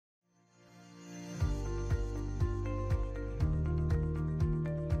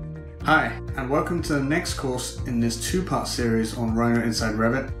Hi, and welcome to the next course in this two-part series on Rhino.Inside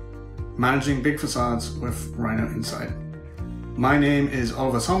Revit, Managing Big Facades with Rhino.Inside. My name is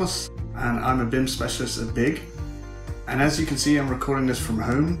Olliver Thomas, and I'm a BIM specialist at BIG. And as you can see, I'm recording this from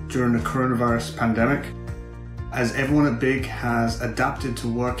home during the coronavirus pandemic, as everyone at BIG has adapted to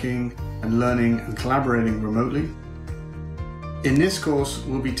working and learning and collaborating remotely. In this course,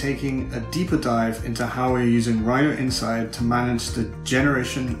 we'll be taking a deeper dive into how we're using Rhino.Inside to manage the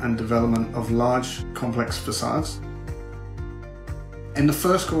generation and development of large, complex facades. In the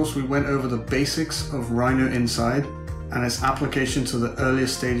first course, we went over the basics of Rhino.Inside and its application to the earlier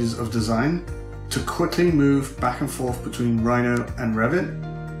stages of design to quickly move back and forth between Rhino and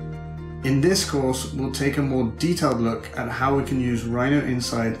Revit. In this course, we'll take a more detailed look at how we can use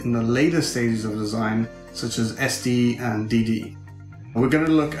Rhino.Inside in the later stages of design, such as SD and DD. We're going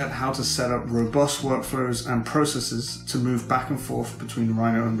to look at how to set up robust workflows and processes to move back and forth between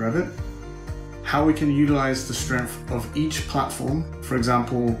Rhino and Revit, how we can utilize the strength of each platform, for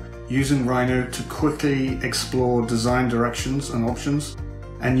example, using Rhino to quickly explore design directions and options,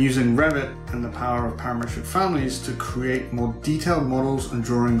 and using Revit and the power of parametric families to create more detailed models and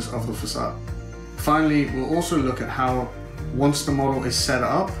drawings of the facade. Finally, we'll also look at how, once the model is set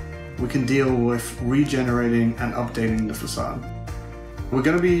up, we can deal with regenerating and updating the facade. We're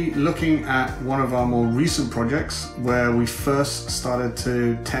going to be looking at one of our more recent projects where we first started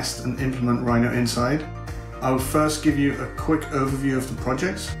to test and implement Rhino.Inside. I'll first give you a quick overview of the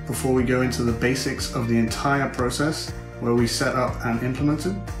project before we go into the basics of the entire process where we set up and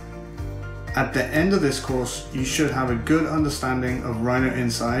implemented. At the end of this course, you should have a good understanding of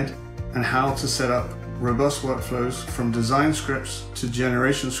Rhino.Inside and how to set up robust workflows from design scripts to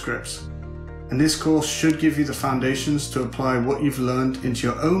generation scripts. And this course should give you the foundations to apply what you've learned into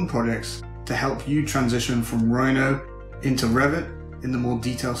your own projects to help you transition from Rhino into Revit in the more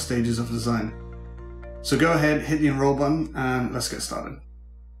detailed stages of design. So go ahead, hit the enroll button, and let's get started.